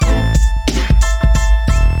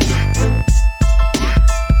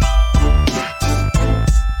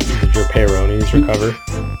recover?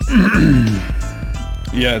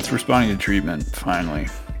 Yeah, it's responding to treatment, finally.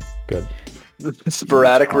 Good.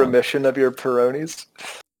 Sporadic remission of your Peyronie's?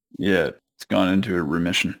 Yeah, it's gone into a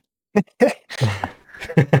remission.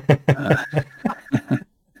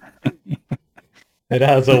 It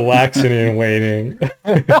has a laxity in waiting.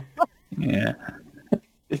 Yeah.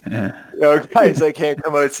 Oh, guys, I can't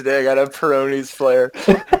come out today. I got a Peyronie's flare.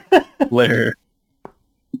 Flare.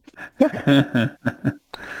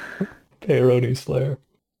 Peyronie Slayer.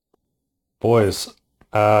 Boys,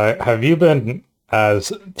 have you been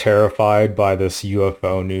as terrified by this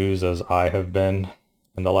UFO news as I have been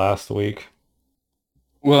in the last week?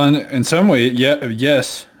 Well, in some way,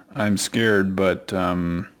 yes, I'm scared, but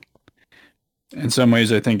in some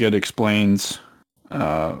ways, I think it explains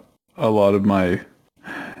a lot of my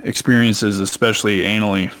experiences, especially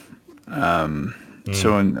anally.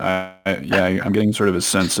 So, I'm getting sort of a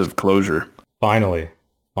sense of closure. Finally.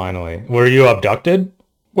 Were you abducted?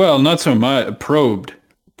 Well, not so much. Probed.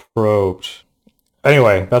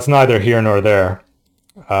 Anyway, that's neither here nor there.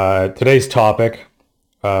 Today's topic,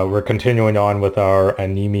 we're continuing on with our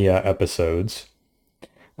anemia episodes.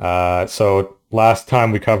 So last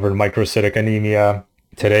time we covered microcytic anemia.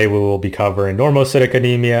 Today we will be covering normocytic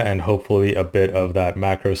anemia and hopefully a bit of that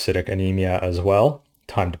macrocytic anemia as well,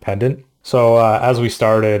 time dependent. So as we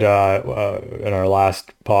started in our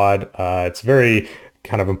last pod, it's very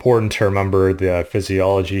kind of important to remember the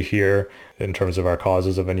physiology here in terms of our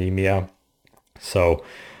causes of anemia. So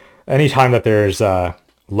anytime that there's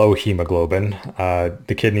low hemoglobin,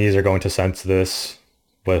 the kidneys are going to sense this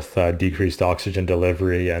with decreased oxygen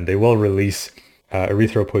delivery, and they will release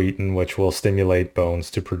erythropoietin, which will stimulate bones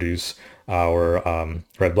to produce our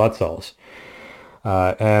red blood cells.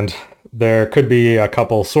 And there could be a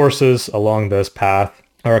couple sources along this path,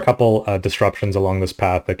 or a couple disruptions along this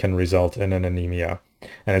path that can result in an anemia.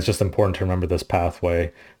 And it's just important to remember this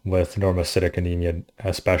pathway with normocytic anemia,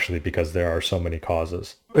 especially because there are so many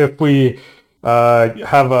causes. If we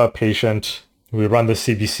have a patient, we run the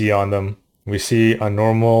CBC on them, we see a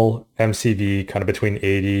normal MCV kind of between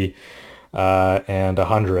 80 and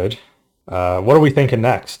 100. What are we thinking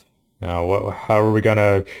next? How are we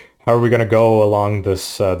gonna go along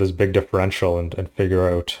this big differential and figure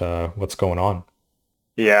out what's going on?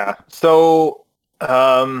 Yeah. So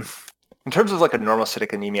in terms of like a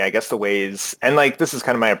normocytic anemia, I guess the ways, and like this is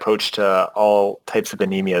kind of my approach to all types of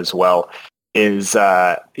anemia as well, is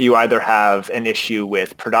you either have an issue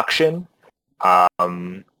with production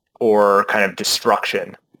or kind of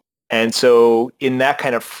destruction. And so in that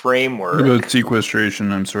kind of framework... What about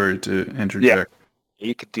sequestration? I'm sorry to interject. Yeah,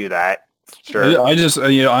 you could do that. Sure. I just,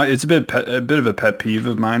 it's a bit of a pet peeve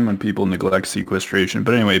of mine when people neglect sequestration.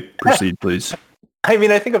 But anyway, proceed, please. I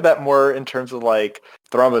mean, I think of that more in terms of like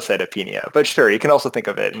thrombocytopenia, but sure, you can also think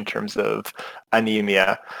of it in terms of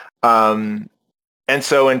anemia. And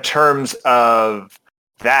so in terms of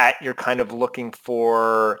that, you're kind of looking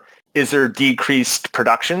for, is there decreased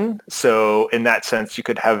production? So in that sense, you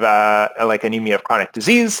could have like anemia of chronic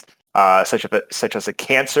disease, such as a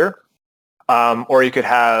cancer. Or you could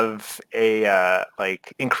have a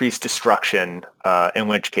like increased destruction, in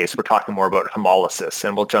which case we're talking more about hemolysis,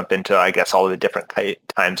 and we'll jump into, I guess, all of the different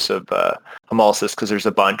types of hemolysis because there's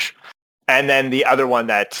a bunch. And then the other one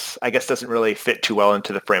that I guess doesn't really fit too well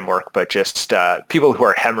into the framework, but just people who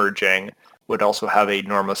are hemorrhaging would also have a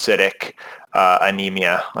normocytic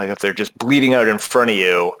anemia. Like if they're just bleeding out in front of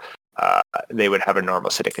you, they would have a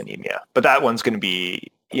normocytic anemia. But that one's going to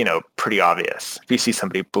be, pretty obvious. If you see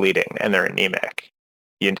somebody bleeding and they're anemic,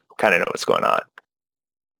 you kind of know what's going on.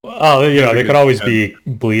 Well, they could always be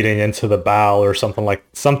bleeding into the bowel or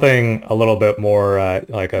something a little bit more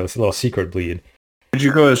like a little secret bleed. Would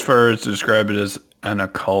you go as far as to describe it as an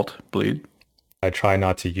occult bleed? I try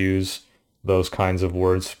not to use those kinds of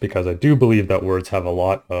words because I do believe that words have a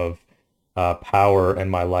lot of power in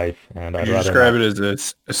my life, and I'd rather describe it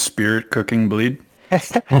as a spirit cooking bleed.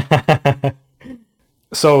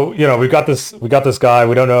 So we got this guy.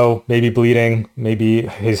 We don't know. Maybe bleeding. Maybe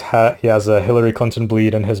he has a Hillary Clinton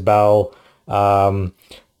bleed in his bowel. How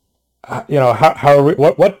are we?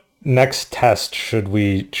 What next test should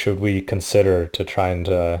we consider to try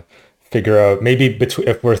and figure out? Maybe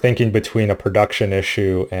if we're thinking between a production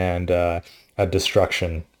issue and a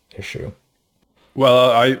destruction issue.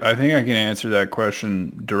 Well, I think I can answer that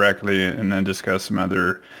question directly and then discuss some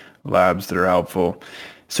other labs that are helpful.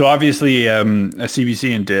 So obviously, a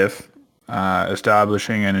CBC and diff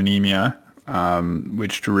establishing an anemia,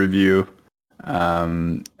 which to review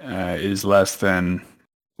is less than,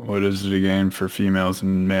 what is it again for females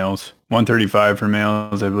and males? 135 for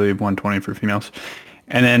males, I believe, 120 for females.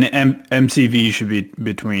 And then MCV should be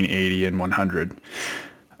between 80 and 100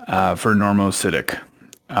 for normocytic.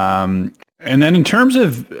 And then in terms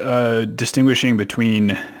of distinguishing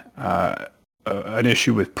between an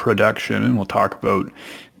issue with production, and we'll talk about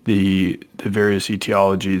the various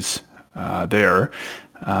etiologies there,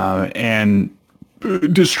 and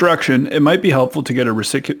destruction, it might be helpful to get a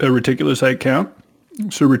reticulocyte count.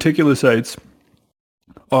 So reticulocytes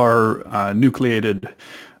are nucleated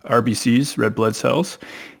RBCs, red blood cells,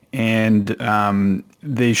 and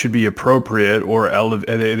they should be appropriate or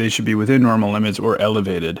they should be within normal limits or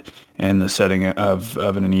elevated in the setting of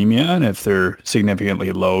an anemia. And if they're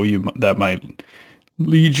significantly low, that might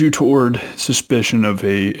lead you toward suspicion of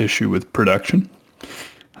a issue with production.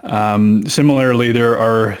 Similarly, there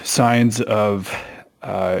are signs of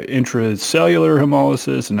intracellular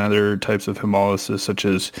hemolysis and other types of hemolysis, such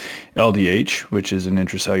as LDH, which is an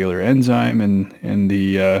intracellular enzyme in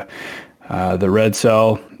the red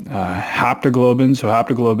cell. Haptoglobin. So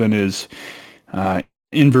haptoglobin is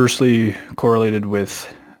inversely correlated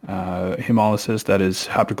with hemolysis. That is,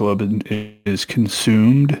 haptoglobin is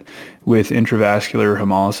consumed with intravascular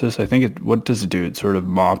hemolysis. I think what does it do? It sort of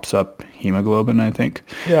mops up hemoglobin, I think.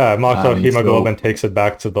 Yeah, it mops up hemoglobin, takes it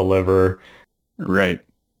back to the liver. Right.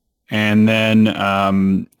 And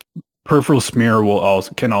then peripheral smear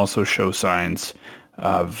can also show signs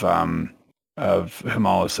of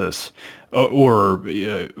hemolysis or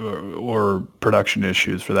production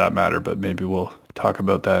issues for that matter, but maybe we'll talk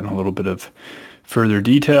about that in a little bit of further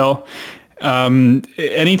detail.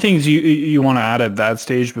 Anything you want to add at that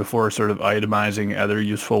stage before sort of itemizing other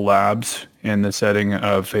useful labs in the setting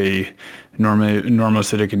of a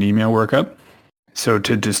normocytic anemia workup? So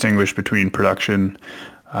to distinguish between production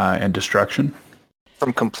and destruction?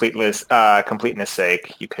 From completeness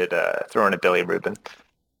sake, you could throw in a bilirubin.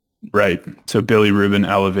 Right. So bilirubin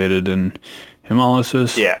elevated in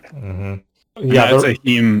hemolysis. Yeah. Mm-hmm. Yeah, that's a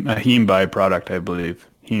heme byproduct, I believe.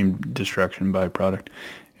 Heme destruction byproduct.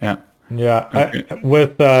 Yeah. Yeah. Okay.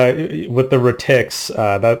 With the retics,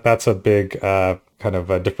 that's a big kind of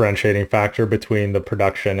a differentiating factor between the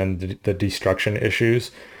production and the destruction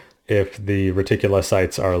issues. If the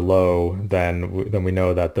reticulocytes are low, then we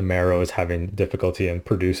know that the marrow is having difficulty in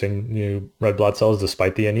producing new red blood cells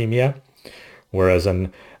despite the anemia. Whereas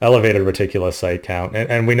an elevated reticulocyte count,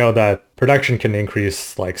 and we know that production can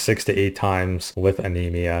increase like 6 to 8 times with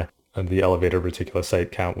anemia, and the elevated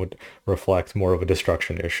reticulocyte count would reflect more of a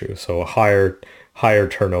destruction issue. So a higher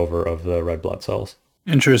turnover of the red blood cells.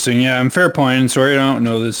 Interesting. Yeah, fair point. And sorry, I don't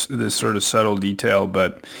know this sort of subtle detail,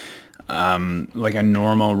 but like a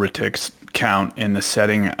normal retics count in the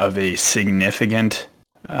setting of a significant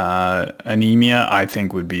anemia, I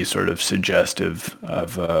think would be sort of suggestive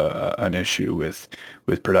of an issue with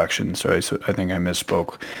production. So I think I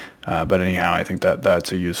misspoke. But anyhow, I think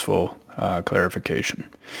that's a useful clarification.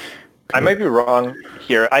 I might be wrong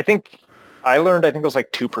here. I think it was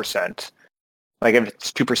like 2%. Like if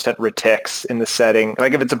it's 2% retics in the setting,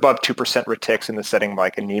 like if it's above 2% retics in the setting of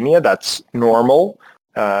like anemia, that's normal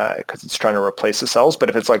because it's trying to replace the cells. But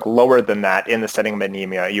if it's like lower than that in the setting of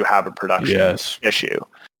anemia, you have a production issue.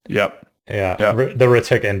 Yep. Yeah. Yep. The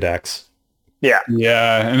retic index. Yeah.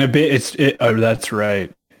 Yeah, and that's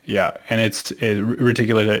right. Yeah, and it's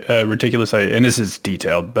reticulocyte, and this is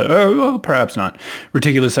detailed, but well, perhaps not.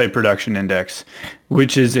 Reticulocyte production index,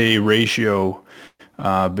 which is a ratio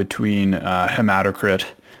between hematocrit,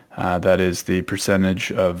 that is the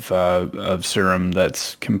percentage of serum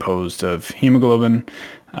that's composed of hemoglobin,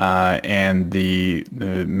 and the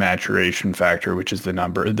maturation factor, which is the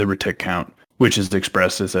retic count, which is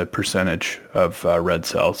expressed as a percentage of red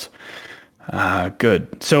cells.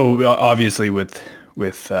 Good. So obviously with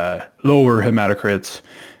lower hematocrits,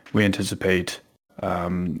 we anticipate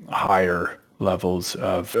higher levels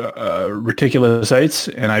of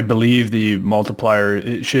reticulocytes, and I believe the multiplier,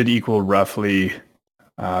 it should equal roughly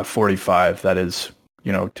 45. That is,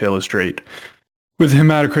 to illustrate. With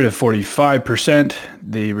hematocrit of 45%,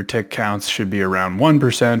 the retic counts should be around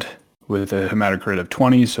 1%. With a hematocrit of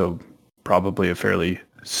 20, so probably a fairly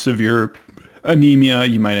severe anemia,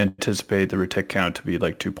 you might anticipate the retic count to be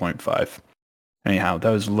like 2.5. Anyhow,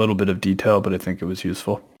 that was a little bit of detail, but I think it was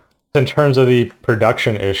useful. In terms of the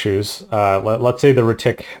production issues, let's say the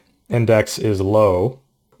retic index is low.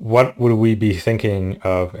 What would we be thinking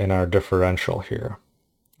of in our differential here?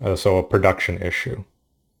 So a production issue.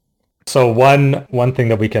 So one thing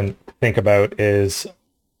that we can think about is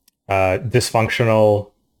a dysfunction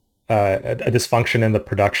in the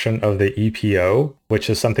production of the EPO, which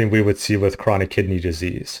is something we would see with chronic kidney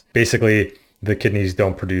disease. Basically, the kidneys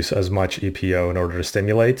don't produce as much EPO in order to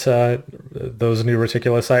stimulate those new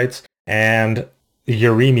reticulocytes. And,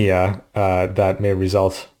 uremia that may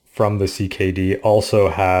result from the CKD also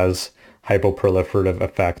has hypoproliferative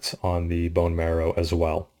effects on the bone marrow as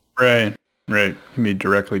well. Right. It can be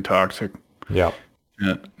directly toxic. Yeah.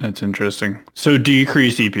 Yeah, that's interesting. So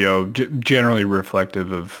decreased EPO, generally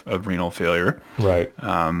reflective of renal failure. Right.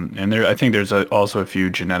 And I think there's also a few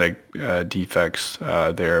genetic defects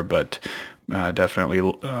there, but definitely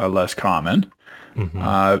less common. Mm-hmm.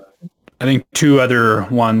 I think two other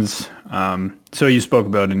ones. So you spoke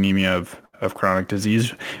about anemia of chronic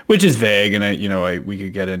disease, which is vague, and we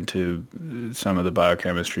could get into some of the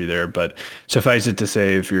biochemistry there, but suffice it to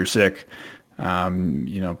say, if you're sick,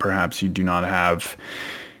 perhaps you do not have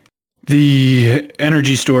the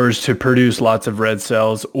energy stores to produce lots of red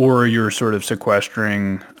cells, or you're sort of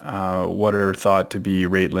sequestering what are thought to be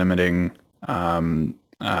rate limiting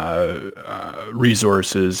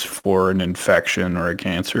resources for an infection or a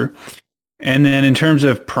cancer. And then in terms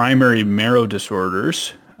of primary marrow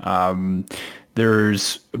disorders,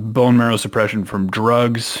 there's bone marrow suppression from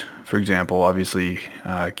drugs, for example, obviously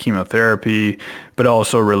chemotherapy, but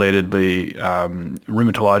also relatedly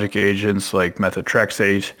rheumatologic agents like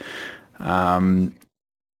methotrexate,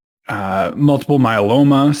 multiple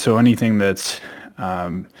myeloma, so anything that's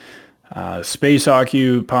space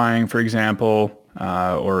occupying, for example,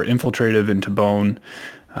 or infiltrative into bone.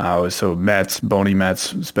 So Mets, bony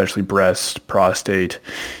Mets, especially breast, prostate,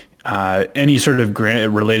 any sort of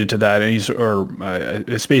related to that,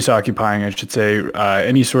 space occupying, I should say,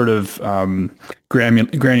 any sort of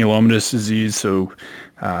granulomatous disease. So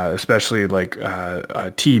especially like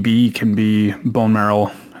TB can be bone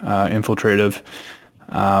marrow infiltrative.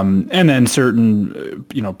 And then certain,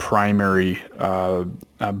 primary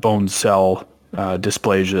bone cell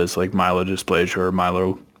dysplasias like myelodysplasia or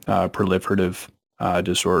myeloproliferative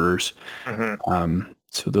disorders. Mm-hmm.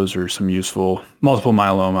 So those are some useful, multiple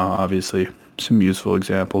myeloma, obviously, some useful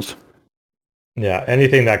examples. Yeah,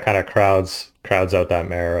 anything that kind of crowds out that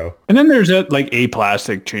marrow. And then there's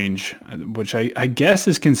aplastic change, which I guess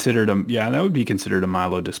is considered that would be considered a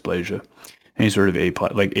myelodysplasia. Any sort of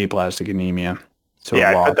aplastic anemia. So yeah,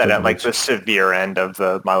 I put that at like the severe end of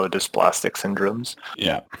the myelodysplastic syndromes.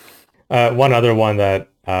 Yeah. One other one that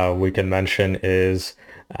we can mention is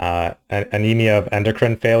anemia of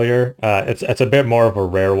endocrine failure. It's a bit more of a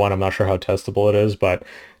rare one. I'm not sure how testable it is, but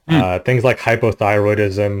things like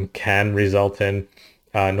hypothyroidism can result in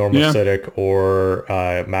normocytic or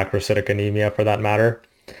macrocytic anemia, for that matter.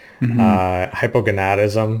 Mm-hmm.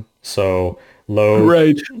 Hypogonadism, so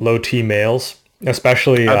low T males,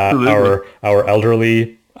 especially our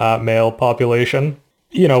elderly male population.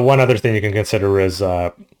 One other thing you can consider is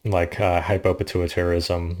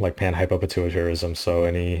hypopituitarism, like panhypopituitarism. So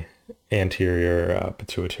any anterior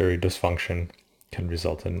pituitary dysfunction can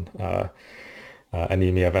result in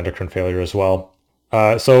anemia of endocrine failure as well.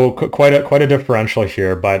 So quite a differential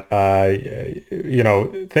here, but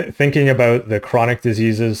thinking about the chronic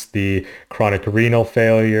diseases, the chronic renal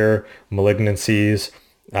failure, malignancies,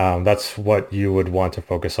 that's what you would want to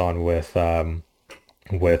focus on with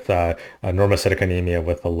normocytic anemia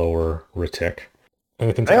with a lower retic.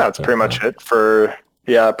 I think that's pretty much it for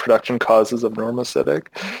production causes of normocytic.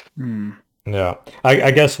 Yeah,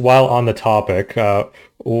 I guess while on the topic,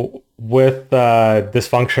 with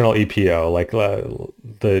dysfunctional EPO, like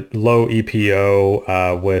the low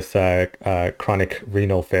EPO with chronic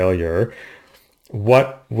renal failure,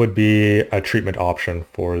 what would be a treatment option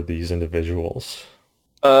for these individuals?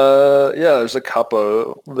 There's a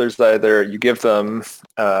couple. There's either you give them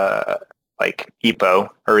like EPO,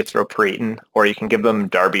 erythropoietin, or you can give them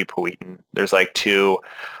darbepoetin. There's like two.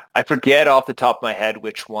 I forget off the top of my head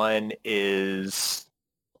which one is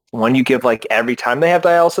one you give like every time they have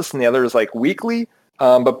dialysis, and the other is like weekly.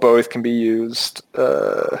 But both can be used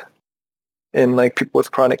in like people with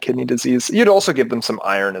chronic kidney disease. You'd also give them some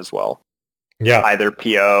iron as well. Yeah. Either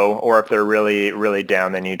PO, or if they're really, really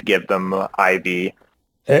down, then you'd give them IV.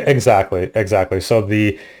 Exactly. So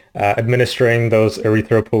the administering those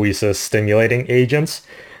erythropoiesis stimulating agents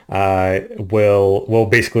will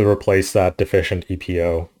basically replace that deficient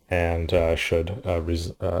EPO and should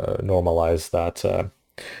normalize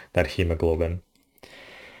that hemoglobin.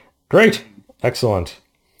 Great, excellent.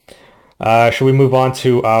 Should we move on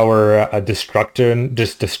to our destructive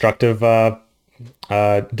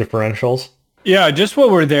differentials? Yeah, just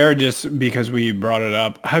while we're there, just because we brought it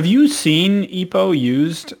up, have you seen EPO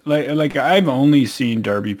used? Like I've only seen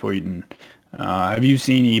darbepoetin. Have you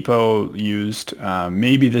seen EPO used?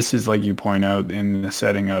 Maybe this is like you point out in the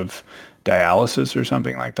setting of dialysis or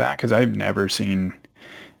something like that, because I've never seen.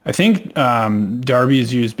 I think darbe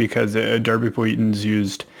is used because darbepoetin is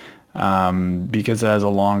used because it has a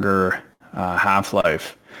longer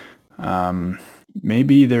half-life.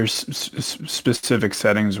 Maybe there's specific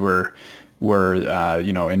settings where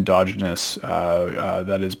endogenous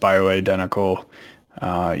that is bioidentical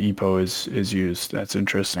EPO is used. That's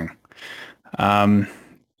interesting. I've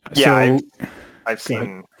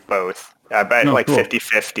seen both. But cool.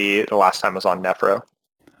 50-50 the last time I was on Nephro.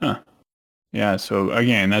 Huh. Yeah, so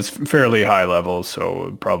again, that's fairly high level,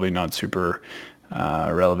 so probably not super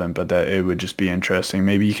relevant, but that it would just be interesting.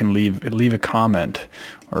 Maybe you can leave a comment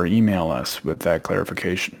or email us with that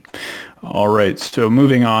clarification. All right, so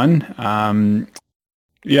moving on.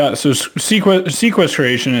 So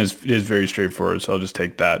sequestration is very straightforward, so I'll just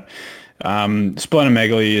take that.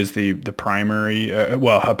 Splenomegaly is the primary,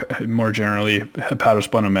 more generally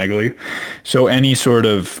hepatosplenomegaly. So any sort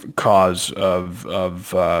of cause of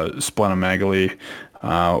splenomegaly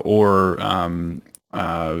or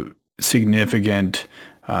significant,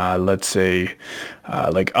 let's say,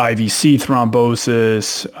 like IVC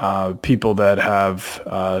thrombosis, people that have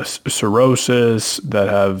cirrhosis, that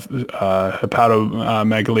have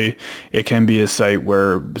hepatomegaly, it can be a site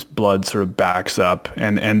where blood sort of backs up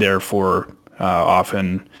and therefore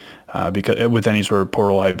often, because with any sort of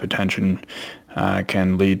portal hypertension,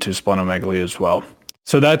 can lead to splenomegaly as well.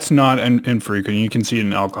 So that's not infrequent. You can see it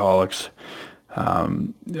in alcoholics.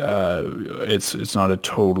 It's not a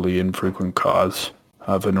totally infrequent cause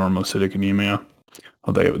of a normocytic anemia,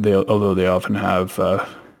 although they often have a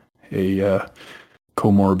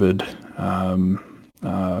comorbid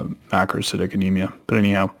macrocytic anemia. But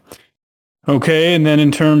anyhow, okay. And then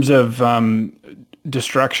in terms of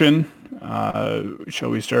destruction, shall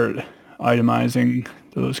we start itemizing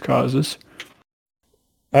those causes?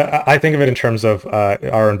 I think of it in terms of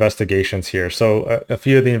our investigations here. So a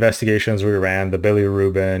few of the investigations we ran, the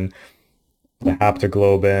bilirubin, the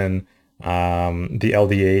haptoglobin, the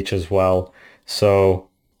LDH as well. So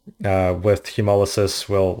with hemolysis,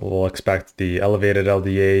 we'll expect the elevated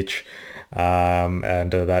LDH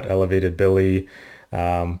and that elevated bili.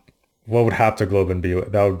 What would haptoglobin be?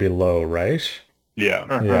 That would be low, right? Yeah.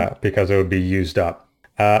 Yeah, because it would be used up.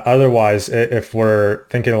 Otherwise, if we're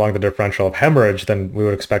thinking along the differential of hemorrhage, then we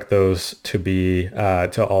would expect those to be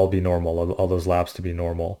to all be normal, all those labs to be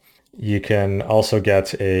normal. You can also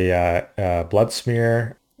get a blood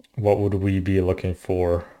smear. What would we be looking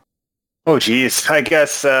for? Oh, geez. I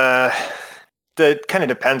guess that kind of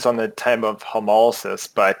depends on the type of hemolysis,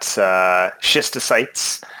 but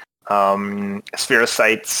schistocytes,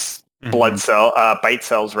 spherocytes, blood cell, bite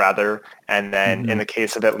cells rather, and then in the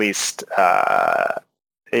case of at least a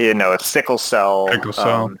sickle cell. Sickle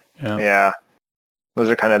cell. Yeah. Those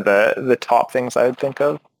are kind of the top things I would think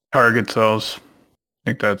of. Target cells.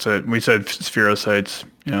 I think that's it. We said spherocytes.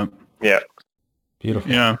 Yeah. Yeah.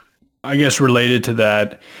 Beautiful. Yeah. I guess related to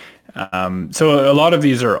that, so a lot of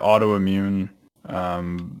these are autoimmune.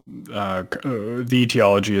 The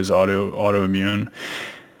etiology is autoimmune.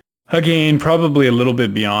 Again, probably a little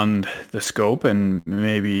bit beyond the scope and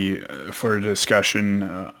maybe for a discussion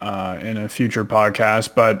in a future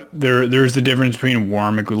podcast, but there's the difference between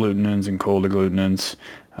warm agglutinins and cold agglutinins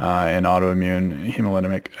in autoimmune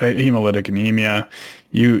hemolytic anemia.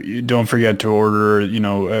 You don't forget to order,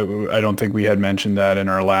 I don't think we had mentioned that in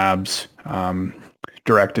our labs,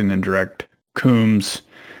 direct and indirect Coombs,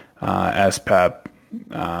 SPEP,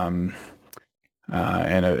 and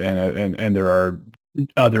there are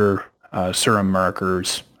other serum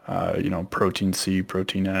markers, protein C,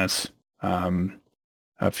 protein S,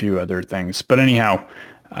 a few other things. But anyhow,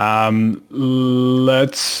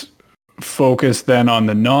 let's focus then on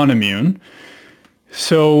the non-immune.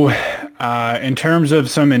 So in terms of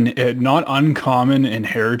some not uncommon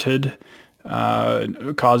inherited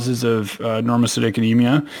causes of normocytic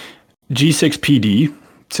anemia, G6PD.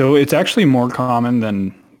 So it's actually more common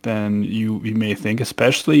than you may think,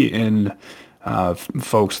 especially in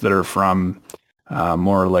folks that are from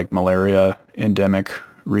more like malaria endemic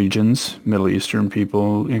regions, Middle Eastern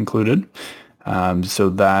people included. So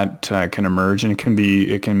that can emerge, and it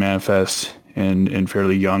can manifest in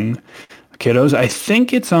fairly young kiddos. I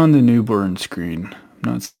think it's on the newborn screen.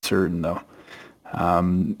 I'm not certain though.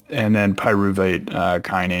 And then pyruvate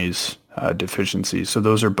kinase deficiency. So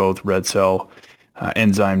those are both red cell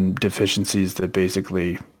enzyme deficiencies that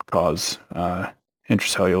basically cause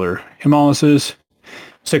intracellular hemolysis.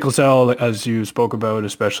 Sickle cell, as you spoke about,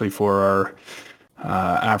 especially for our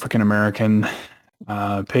African American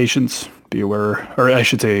patients, be aware, or I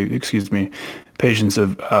should say, excuse me, patients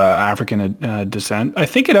of African descent. I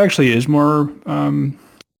think it actually is more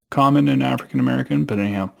common in African American, but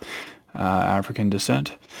anyhow, African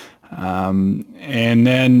descent. And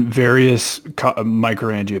then various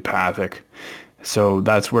microangiopathic So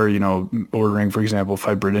that's where, ordering, for example,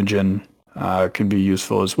 fibrinogen can be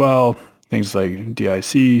useful as well. Things like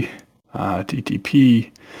DIC,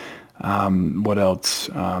 TTP, what else?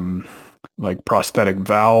 Like prosthetic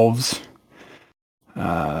valves.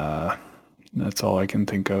 That's all I can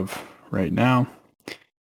think of right now.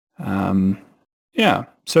 Yeah,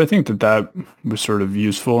 so I think that was sort of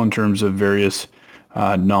useful in terms of various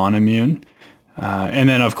non-immune. And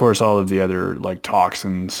then, of course, all of the other like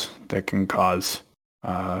toxins that can cause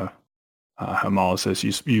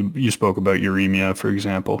hemolysis. You spoke about uremia, for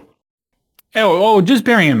example. Just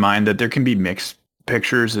bearing in mind that there can be mixed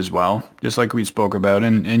pictures as well, just like we spoke about,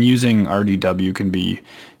 and using RDW can be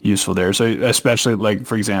useful there. So especially like,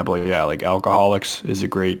 for example, like alcoholics is a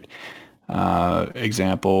great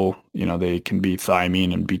example. They can be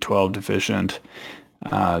thiamine and B12 deficient,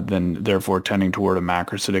 then therefore tending toward a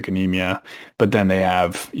macrocytic anemia. But then they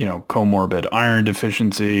have, comorbid iron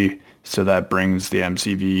deficiency. So that brings the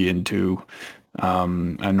MCV into a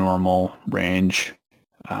normal range.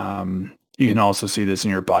 You can also see this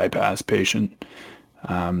in your bypass patient.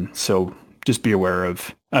 So just be aware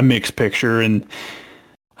of a mixed picture. And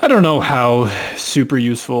I don't know how super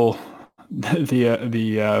useful the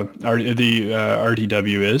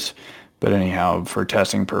RDW is, but anyhow, for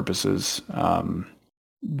testing purposes,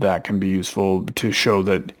 that can be useful to show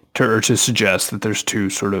that, or to suggest that there's two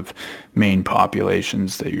sort of main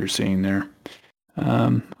populations that you're seeing there.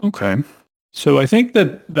 Okay. So I think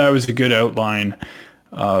that was a good outline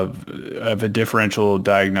of a differential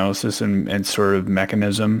diagnosis and sort of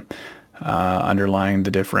mechanism underlying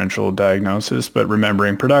the differential diagnosis, but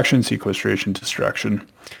remembering production, sequestration, destruction.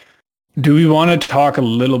 Do we want to talk a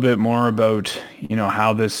little bit more about,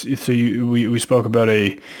 how this, so we spoke about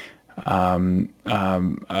a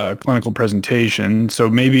clinical presentation. So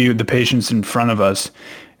maybe the patients in front of us,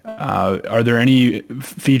 are there any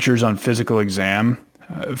features on physical exam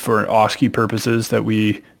for OSCE purposes that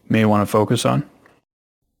we may want to focus on?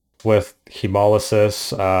 With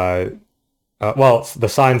hemolysis,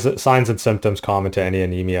 the signs and symptoms common to any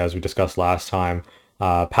anemia, as we discussed last time,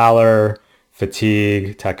 pallor,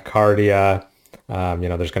 fatigue, tachycardia.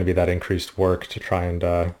 There's going to be that increased work to try and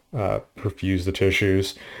perfuse the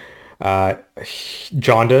tissues.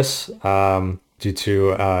 Jaundice, due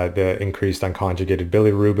to the increased unconjugated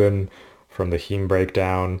bilirubin from the heme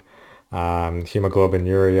breakdown.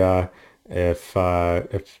 Hemoglobinuria, if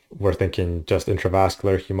we're thinking just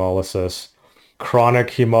intravascular hemolysis. Chronic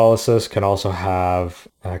hemolysis can also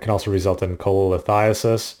result in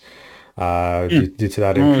cholelithiasis due to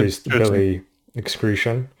that increased bili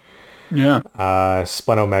excretion. Yeah.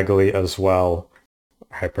 Splenomegaly as well,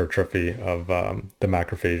 hypertrophy of the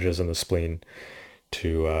macrophages in the spleen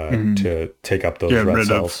to take up those red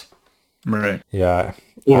cells. Right. Yeah.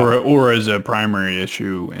 Or as a primary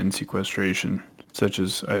issue in sequestration, such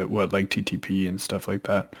as like TTP and stuff like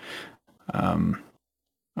that.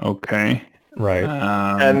 Okay. Right.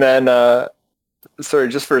 And then,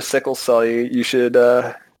 just for sickle cell, you should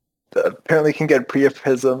apparently can get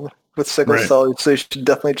priapism with sickle cell, so you should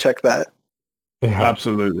definitely check that. Yeah.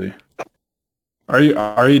 Absolutely. Are you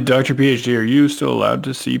Dr. PhD? Are you still allowed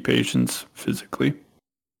to see patients physically?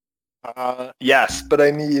 Yes, but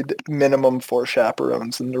I need minimum 4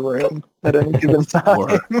 chaperones in the room at any given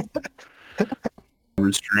time.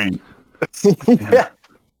 Restraint. Yeah.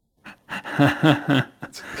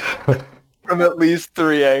 From at least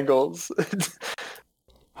 3 angles.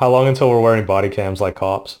 How long until we're wearing body cams like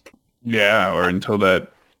cops? Yeah, or until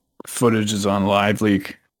that footage is on live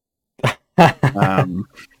leak.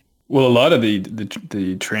 Well, a lot of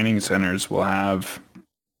the training centers will have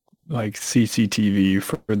like CCTV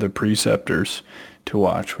for the preceptors to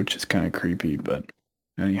watch, which is kind of creepy, but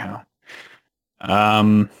anyhow.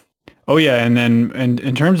 Oh yeah, and then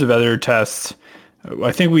in terms of other tests,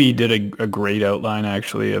 I think we did a great outline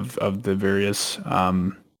actually of the various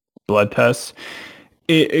blood tests.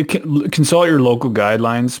 Consult your local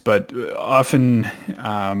guidelines, but often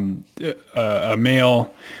a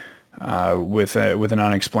male with an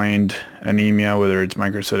unexplained anemia, whether it's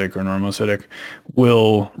microcytic or normocytic,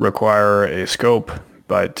 will require a scope,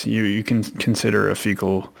 but you can consider a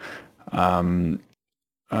fecal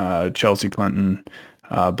Chelsea Clinton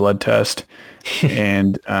blood test.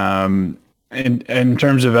 And in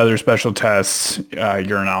terms of other special tests,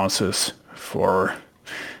 urinalysis for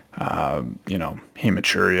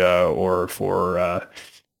hematuria or for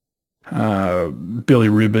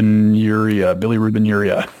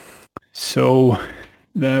bilirubinuria. So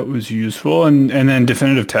that was useful, and then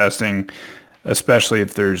definitive testing, especially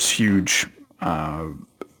if there's huge a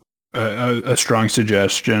strong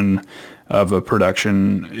suggestion of a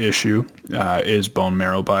production issue is bone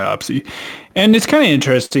marrow biopsy. And it's kind of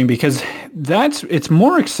interesting because it's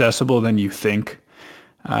more accessible than you think.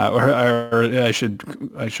 Or I should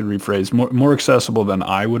rephrase, more accessible than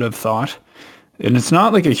I would have thought. And it's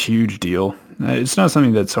not like a huge deal. It's not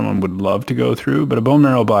something that someone would love to go through, but a bone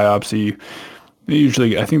marrow biopsy,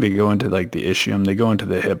 usually, I think they go into like the ischium, they go into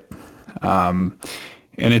the hip, and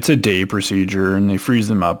it's a day procedure, and they freeze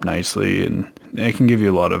them up nicely, and it can give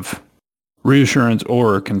you a lot of reassurance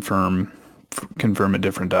or confirm a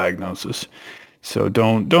different diagnosis. So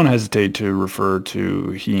don't hesitate to refer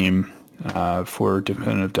to heme for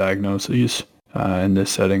definitive diagnoses in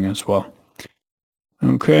this setting as well.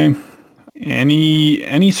 Okay.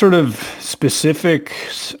 Any sort of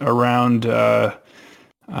specifics around? Any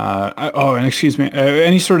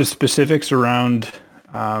sort of specifics around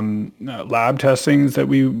lab testings that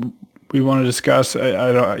we want to discuss?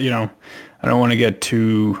 I don't want to get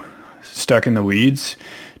too stuck in the weeds.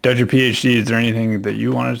 Dr. PhD, is there anything that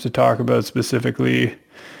you wanted to talk about specifically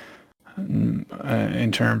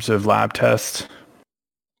in terms of lab tests?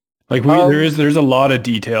 Like there's a lot of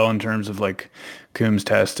detail in terms of like Coombs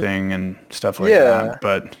testing and stuff like that.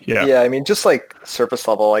 But I mean, just like surface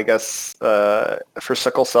level, I guess for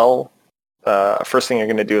sickle cell, first thing you're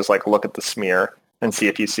going to do is like look at the smear and see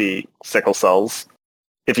if you see sickle cells.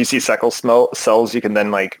 If you see sickle cells, you can then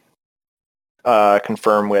like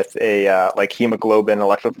confirm with a like hemoglobin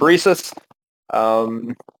electrophoresis,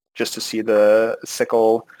 just to see the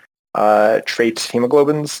sickle trait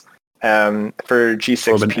hemoglobins. For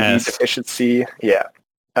G6PD deficiency,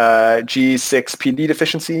 G6PD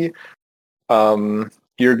deficiency,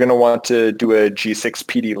 you're going to want to do a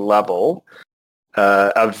G6PD level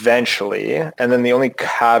eventually. And then the only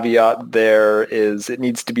caveat there is it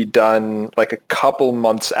needs to be done like a couple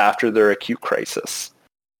months after their acute crisis.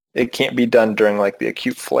 It can't be done during like the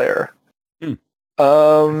acute flare.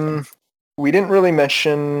 We didn't really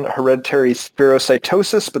mention hereditary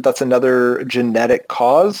spherocytosis, but that's another genetic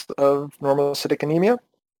cause of normocytic anemia.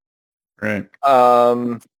 Right.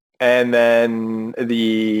 And then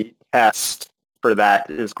the test for that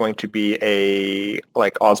is going to be a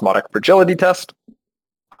like osmotic fragility test.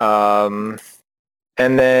 And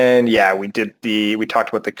then we talked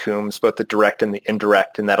about the Coombs, both the direct and the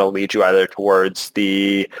indirect, and that'll lead you either towards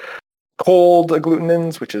the cold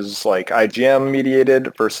agglutinins, which is like IgM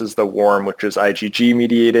mediated, versus the warm, which is IgG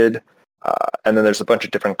mediated. And then there's a bunch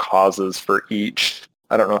of different causes for each.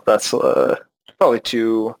 I don't know if that's probably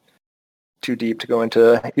too deep to go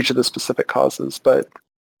into each of the specific causes, but...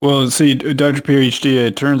 Well, see, Dr. PhD,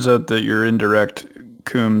 it turns out that you're indirect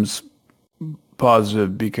Coombs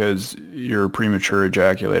positive because you're a premature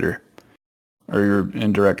ejaculator, or you're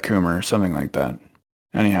indirect Coomer, something like that.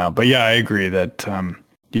 Anyhow, but yeah, I agree that...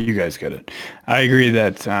 you guys get it. I agree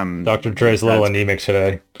that... Dr. Dre's a little anemic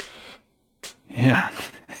today. Yeah.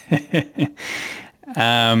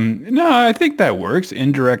 No, I think that works.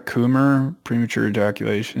 Indirect Coomer, premature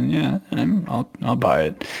ejaculation. Yeah, I'll buy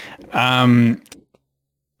it. I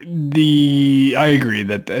agree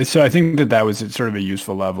that. So I think that was sort of a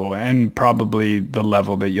useful level, and probably the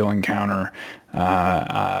level that you'll encounter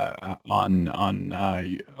on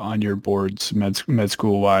your boards, med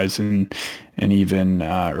school wise, and even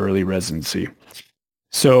early residency.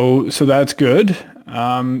 So that's good.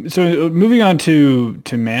 So moving on to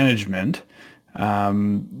management.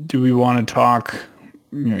 Do we want to talk,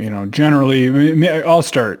 generally? I'll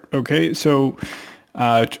start. Okay. So,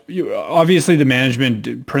 obviously the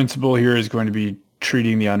management principle here is going to be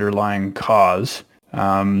treating the underlying cause.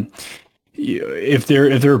 If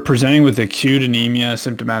they're presenting with acute anemia,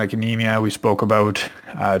 symptomatic anemia, we spoke about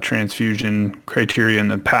transfusion criteria in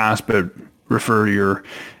the past, but refer to your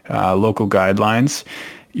local guidelines.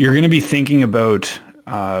 You're going to be thinking about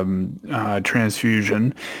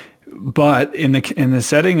transfusion. But in the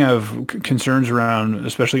setting of concerns around,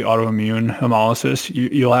 especially autoimmune hemolysis,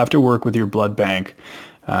 you'll have to work with your blood bank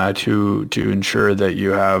to ensure that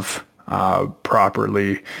you have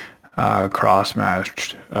properly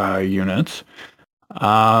cross-matched units.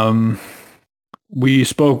 We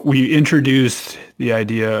introduced the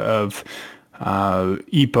idea of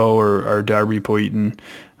EPO or darbepoetin.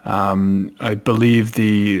 I believe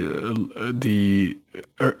the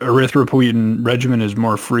erythropoietin regimen is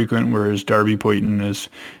more frequent, whereas darbepoetin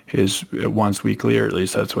is once weekly, or at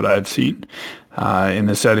least that's what I've seen in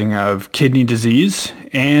the setting of kidney disease,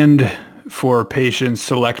 and for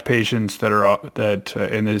select patients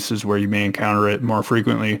and this is where you may encounter it more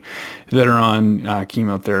frequently, that are on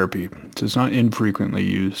chemotherapy. So it's not infrequently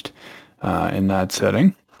used in that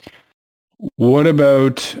setting. What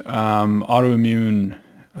about autoimmune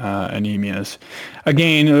anemias.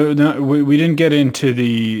 Again, we didn't get into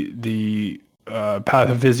the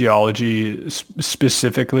pathophysiology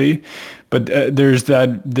specifically, but there's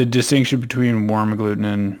the distinction between warm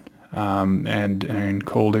agglutinin and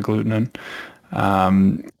cold agglutinin,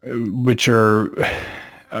 which are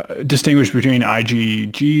distinguished between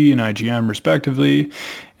IgG and IgM respectively.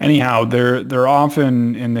 Anyhow, they're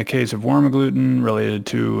often, in the case of warm agglutinin, related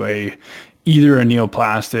to either a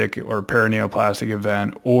neoplastic or paraneoplastic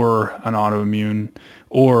event, or an autoimmune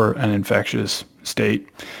or an infectious state.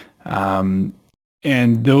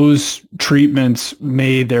 And those treatments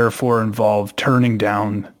may therefore involve turning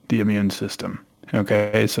down the immune system.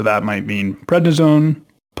 Okay, so that might mean prednisone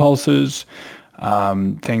pulses,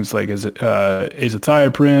 things like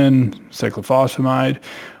azathioprine, cyclophosphamide,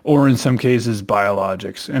 or in some cases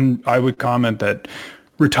biologics. And I would comment that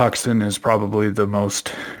Rituxan is probably the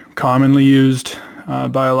most commonly used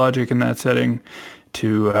biologic in that setting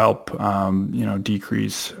to help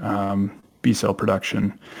decrease B cell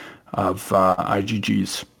production of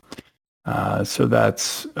IgGs. So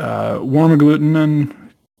that's warm agglutinin,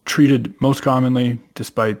 treated most commonly,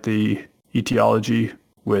 despite the etiology,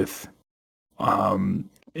 with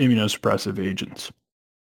immunosuppressive agents.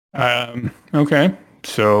 Okay,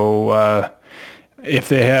 so if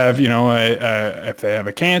they have, if they have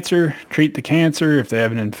a cancer, treat the cancer. If they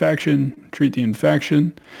have an infection, treat the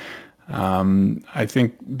infection. I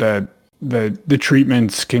think that the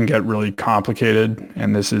treatments can get really complicated,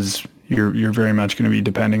 and this is you're very much going to be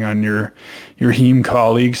depending on your heme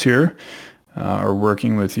colleagues here, or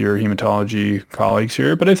working with your hematology colleagues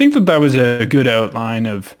here. But I think that was a good outline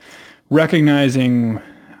of recognizing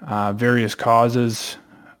various causes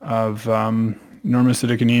of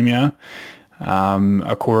normocytic anemia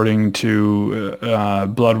according to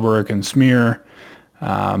blood work and smear,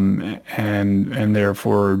 and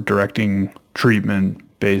therefore directing treatment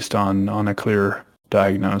based on a clear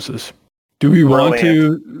diagnosis. Do we want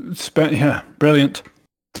to spend? Yeah, brilliant.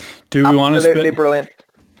 Do we want to spend? Brilliant.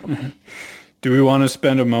 Do we want to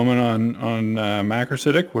spend a moment on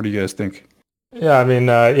macrocytic? What do you guys think? Yeah, I mean,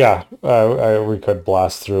 we could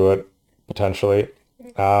blast through it potentially.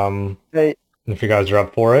 Hey. If you guys are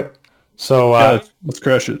up for it. So let's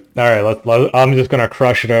crush it. All right, I'm just gonna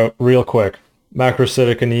crush it out real quick.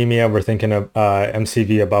 Macrocytic anemia, we're thinking of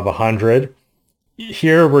MCV above 100.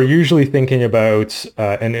 Here, we're usually thinking about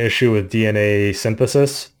an issue with DNA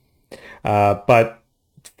synthesis, but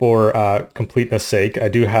for completeness sake, I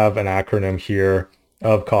do have an acronym here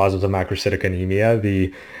of causes of macrocytic anemia.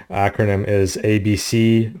 The acronym is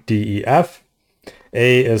ABCDEF.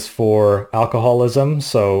 A is for alcoholism,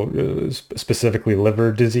 so specifically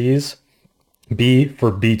liver disease. B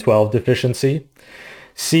for B12 deficiency.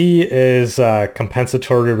 C is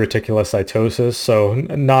compensatory reticulocytosis, so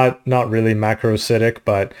not really macrocytic,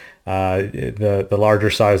 but the larger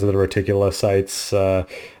size of the reticulocytes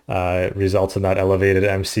results in that elevated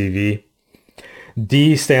MCV.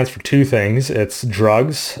 D stands for two things. It's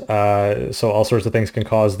drugs, so all sorts of things can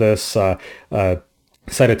cause this. Cytotoxic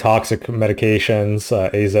medications,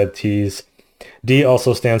 AZTs. D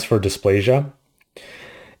also stands for dysplasia.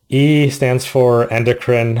 E stands for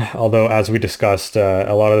endocrine, although as we discussed,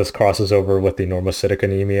 a lot of this crosses over with the normocytic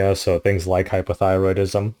anemia, so things like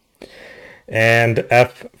hypothyroidism. And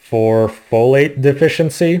F for folate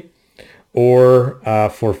deficiency, or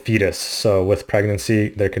for fetus. So with pregnancy,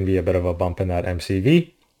 there can be a bit of a bump in that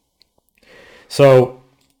MCV. So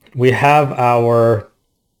we have our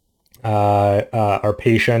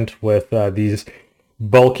patient with these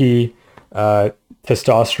bulky,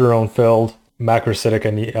 testosterone-filled macrocytic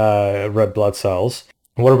red blood cells.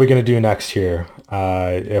 What are we going to do next here?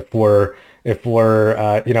 If we're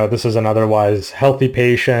this is an otherwise healthy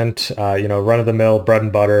patient, run-of-the-mill bread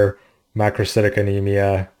and butter macrocytic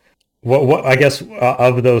anemia. What I guess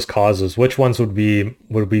of those causes, which ones would we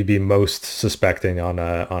be most suspecting on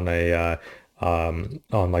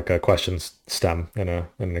like a question stem in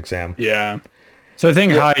an exam? Yeah. So I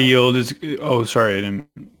think high yield is. Oh, sorry, I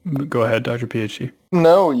didn't. Go ahead, Dr. PhD.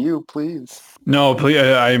 No, you please. No, please.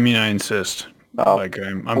 I mean, I insist. Oh. Like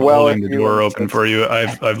I'm holding the door open for you.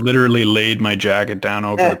 I've literally laid my jacket down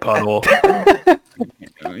over the puddle.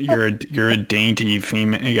 You're a dainty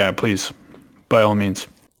female. Yeah, please, by all means.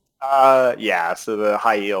 So the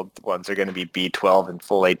high yield ones are going to be B12 and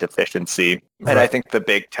folate deficiency. And Right. I think the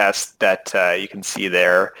big test that you can see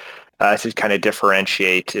there to kind of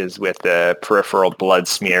differentiate is with the peripheral blood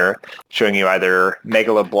smear showing you either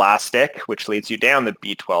megaloblastic, which leads you down the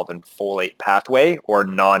B12 and folate pathway, or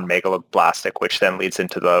non-megaloblastic, which then leads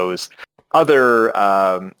into those other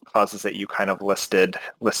causes that you kind of listed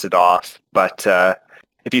off. But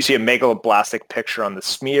If you see a megaloblastic picture on the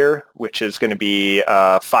smear, which is going to be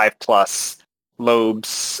 5+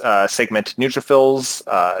 lobes, segmented neutrophils,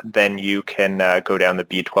 then you can go down the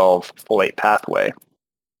B12 folate pathway.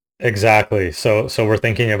 Exactly. So we're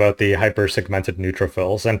thinking about the hypersegmented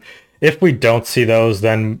neutrophils, and if we don't see those,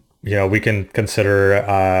 then we can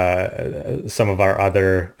consider some of our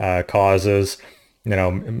other causes.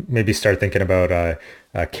 Maybe start thinking about a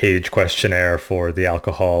Cage questionnaire for the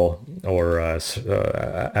alcohol, or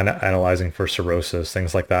analyzing for cirrhosis,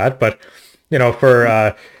 things like that. But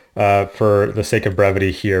for the sake of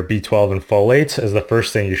brevity here, B12 and folate is the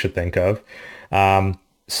first thing you should think of.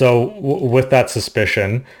 So with that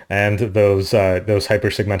suspicion and those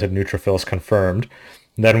hypersegmented neutrophils confirmed,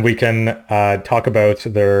 then we can talk about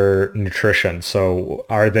their nutrition. So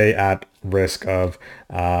are they at risk of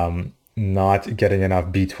not getting enough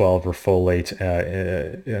B12 or folate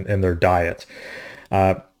in their diet?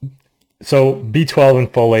 So B12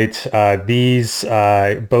 and folate, these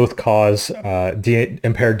both cause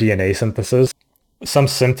impaired DNA synthesis. Some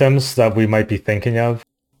symptoms that we might be thinking of: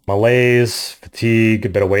 malaise, fatigue, a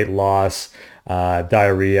bit of weight loss,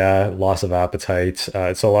 diarrhea, loss of appetite.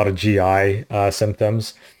 It's a lot of GI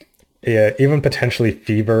symptoms, even potentially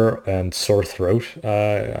fever and sore throat.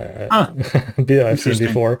 I've seen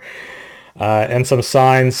before. And some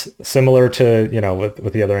signs similar to,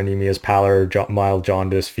 with the other anemias: pallor, mild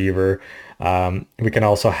jaundice, fever. We can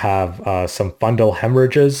also have some fundal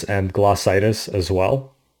hemorrhages and glossitis as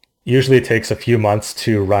well. Usually it takes a few months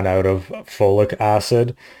to run out of folic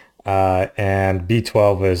acid, and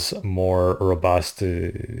B12 is more robust.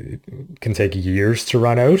 It can take years to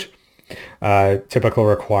run out. Typical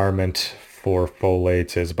requirement for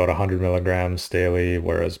folate is about 100 milligrams daily,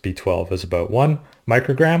 whereas B12 is about 1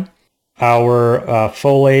 microgram. Our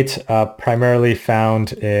folate primarily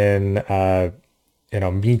found in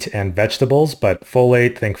meat and vegetables, but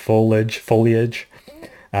folate, think foliage,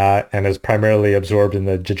 and is primarily absorbed in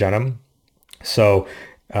the jejunum. So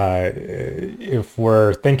if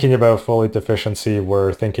we're thinking about folate deficiency,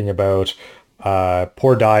 we're thinking about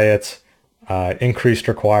poor diet, increased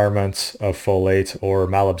requirements of folate, or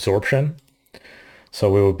malabsorption.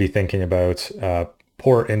 So we would be thinking about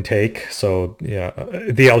poor intake. So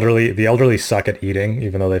the elderly suck at eating,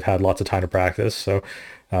 even though they've had lots of time to practice. So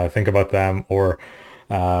think about them, or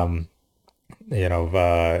those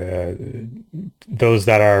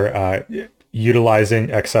that are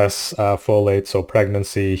utilizing excess folate, so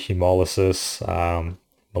pregnancy, hemolysis,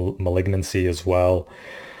 malignancy as well.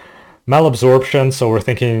 Malabsorption, so we're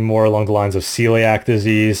thinking more along the lines of celiac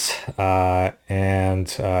disease,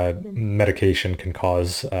 and medication can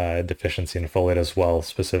cause deficiency in folate as well,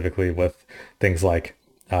 specifically with things like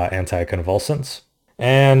anticonvulsants.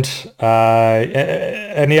 And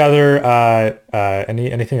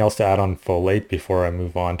anything else to add on folate before I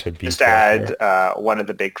move on to B12? Just add one of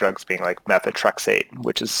the big drugs being like methotrexate,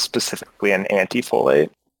 which is specifically an anti-folate.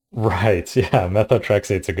 Right. Yeah,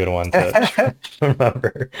 methotrexate's a good one to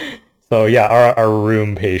remember. So yeah, our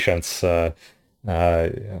rheum patients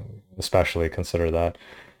especially consider that.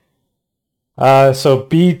 So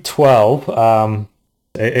B12,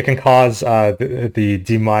 it can cause the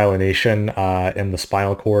demyelination in the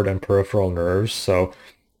spinal cord and peripheral nerves. So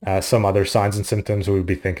some other signs and symptoms we would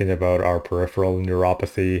be thinking about are peripheral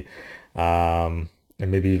neuropathy, and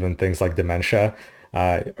maybe even things like dementia.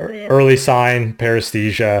 Early sign,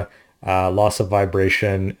 paresthesia, loss of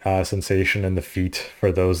vibration sensation in the feet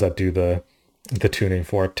for those that do the tuning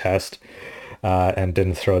fork test and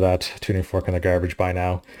didn't throw that tuning fork in the garbage by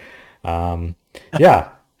now. Yeah.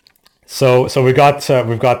 So we've got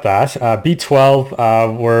that.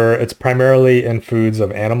 B12, where it's primarily in foods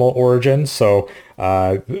of animal origin. So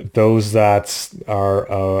those that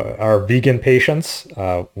are vegan patients,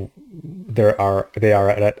 they are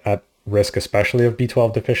at risk, especially of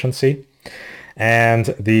B12 deficiency.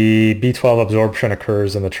 And the B12 absorption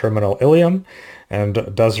occurs in the terminal ileum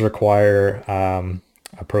and does require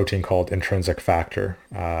a protein called intrinsic factor,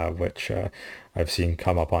 which I've seen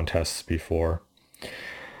come up on tests before.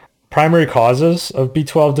 Primary causes of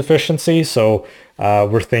B12 deficiency. So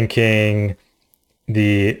we're thinking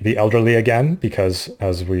the elderly again, because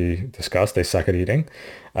as we discussed, they suck at eating.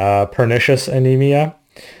 Pernicious anemia,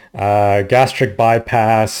 gastric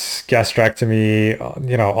bypass, gastrectomy,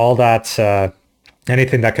 all that,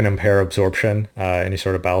 anything that can impair absorption, any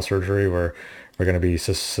sort of bowel surgery, we're going to be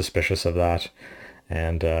suspicious of that.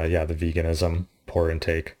 And the veganism, poor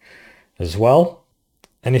intake as well.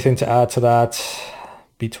 Anything to add to that?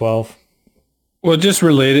 B12? Well, just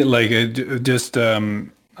related,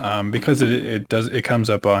 because it comes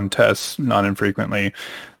up on tests not infrequently.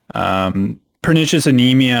 Pernicious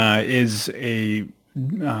anemia is a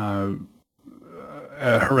a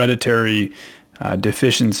hereditary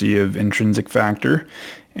deficiency of intrinsic factor.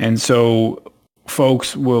 And so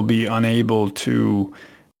folks will be unable to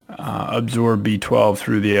absorb B12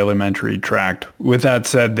 through the alimentary tract. With that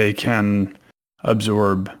said, they can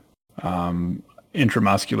absorb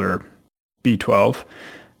intramuscular B12.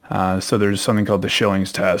 So there's something called the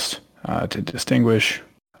Schilling's test to distinguish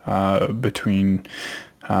between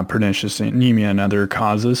pernicious anemia and other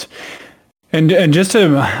causes. And just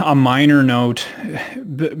a minor note,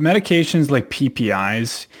 medications like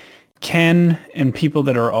PPIs can, in people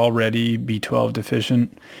that are already B12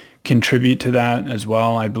 deficient, contribute to that as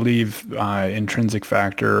well. I believe intrinsic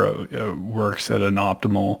factor works at an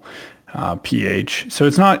optimal pH, so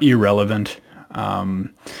it's not irrelevant.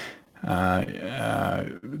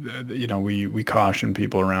 We caution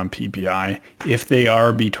people around PPI if they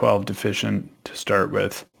are B12 deficient to start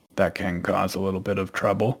with. That can cause a little bit of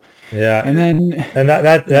trouble. Yeah, and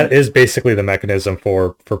that is basically the mechanism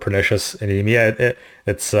for pernicious anemia.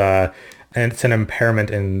 It's an impairment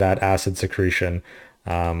in that acid secretion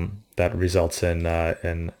that results in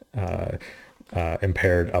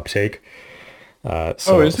impaired uptake. Is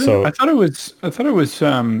it? So I thought it was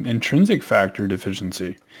intrinsic factor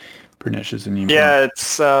deficiency, pernicious anemia. Yeah,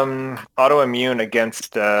 it's autoimmune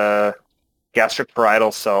against gastric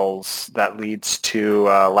parietal cells that leads to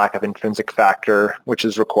lack of intrinsic factor, which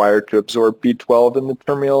is required to absorb B12 in the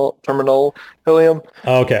terminal ileum.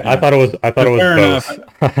 Oh, okay, I thought it was both.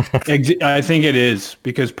 I think it is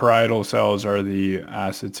because parietal cells are the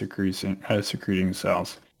acid secreting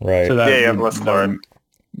cells. Right. So that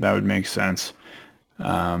would make sense.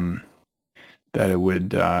 That it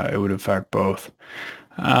would affect both.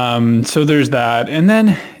 So there's that. And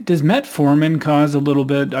then does metformin cause a little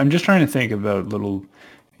bit? I'm just trying to think about little,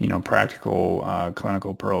 practical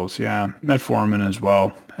clinical pearls. Yeah, metformin as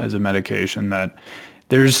well as a medication that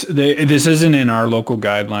this isn't in our local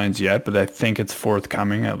guidelines yet, but I think it's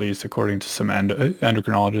forthcoming, at least according to some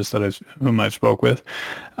endocrinologists whom I've spoke with.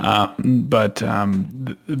 Metformin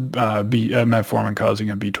causing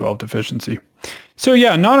a B12 deficiency. So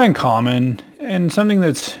yeah, not uncommon, and something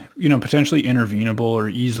that's potentially intervenable or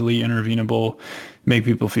easily intervenable, make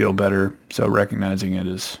people feel better. So recognizing it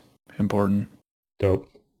is important. Dope.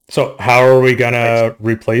 So how are we gonna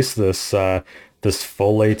replace this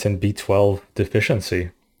folate and B12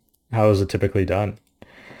 deficiency? How is it typically done?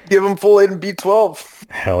 Give them folate and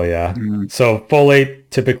B12. Hell yeah. Mm-hmm. So folate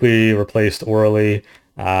typically replaced orally.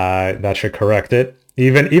 That should correct it.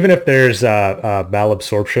 Even if there's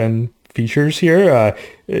malabsorption features here,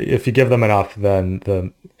 if you give them enough, then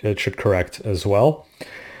it should correct as well.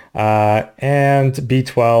 And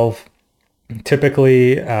B12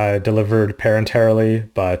 typically delivered parenterally,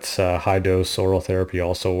 but high dose oral therapy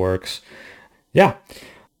also works. Yeah.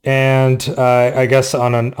 And I guess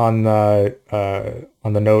on the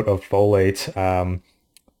note of folate,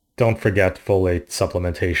 don't forget folate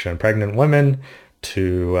supplementation in pregnant women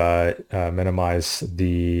to minimize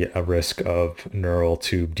the risk of neural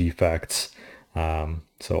tube defects.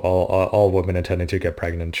 So all women intending to get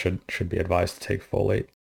pregnant should be advised to take folate.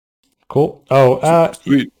 Cool. Oh,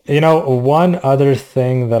 one other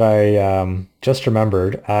thing that I just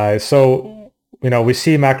remembered. So we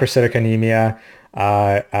see macrocytic anemia.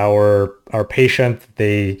 Our patient,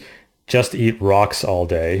 they just eat rocks all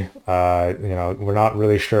day. We're not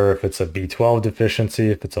really sure if it's a B12 deficiency,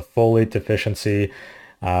 if it's a folate deficiency.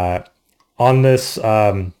 On this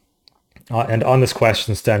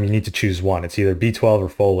question stem, you need to choose one. It's either B12 or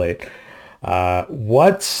folate.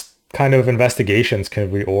 What kind of investigations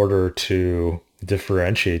can we order to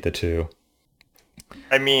differentiate the two?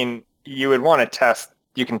 I mean, you would want to test.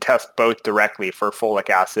 You can test both directly for folic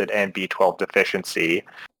acid and B12 deficiency.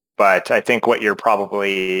 But I think what you're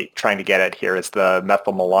probably trying to get at here is the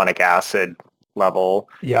methylmalonic acid level,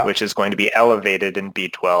 which is going to be elevated in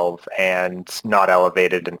B12 and not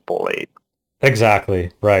elevated in folate.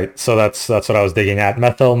 Exactly, right. So that's what I was digging at.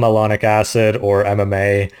 Methylmalonic acid, or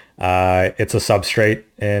MMA, it's a substrate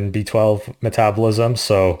in B12 metabolism.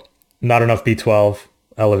 So not enough B12,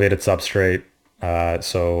 elevated substrate.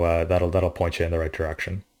 So that'll point you in the right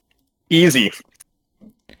direction. Easy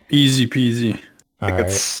peasy. I think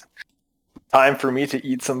it's time for me to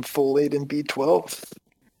eat some folate and B12.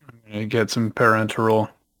 I'm going to get some parenteral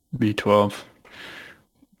B12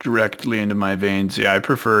 directly into my veins. Yeah, I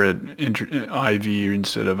prefer it IV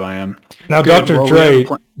instead of IM. Now, Dr. Dre,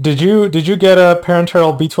 did you get a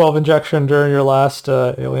parenteral B12 injection during your last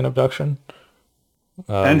alien abduction?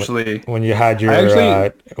 Potentially. When you had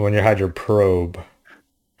your probe.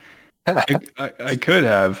 I could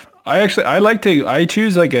have. I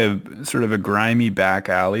choose like a sort of a grimy back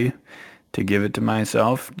alley to give it to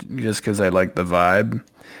myself just because I like the vibe.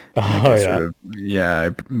 Oh yeah.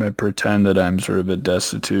 I pretend that I'm sort of a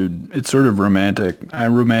destitute. It's sort of romantic. I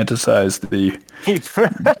romanticize the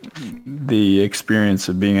experience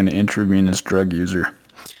of being an intravenous drug user.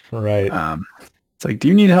 Right. It's like, do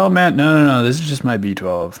you need help, Matt? No. This is just my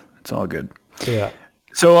B12. It's all good. Yeah.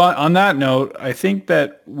 So on that note, I think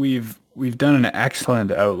that we've done an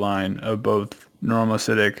excellent outline of both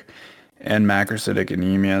normocytic and macrocytic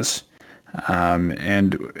anemias.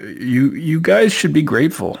 And you guys should be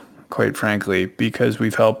grateful, quite frankly, because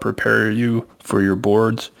we've helped prepare you for your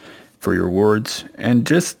boards, for your wards, and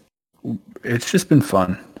it's just been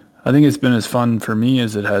fun. I think it's been as fun for me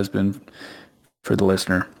as it has been for the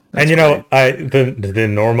listener. That's the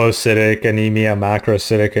normocytic anemia,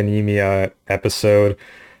 macrocytic anemia episode,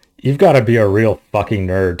 you've got to be a real fucking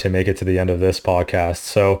nerd to make it to the end of this podcast.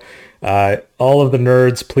 So all of the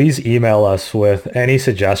nerds, please email us with any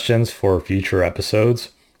suggestions for future episodes.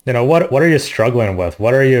 What are you struggling with?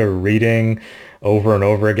 What are you reading over and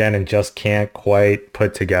over again and just can't quite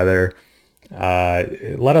put together?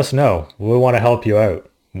 Let us know. We want to help you out.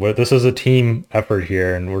 This is a team effort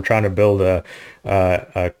here, and we're trying to build a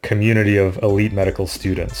community of elite medical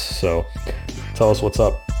students. So tell us what's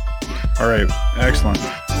up. All right. Excellent.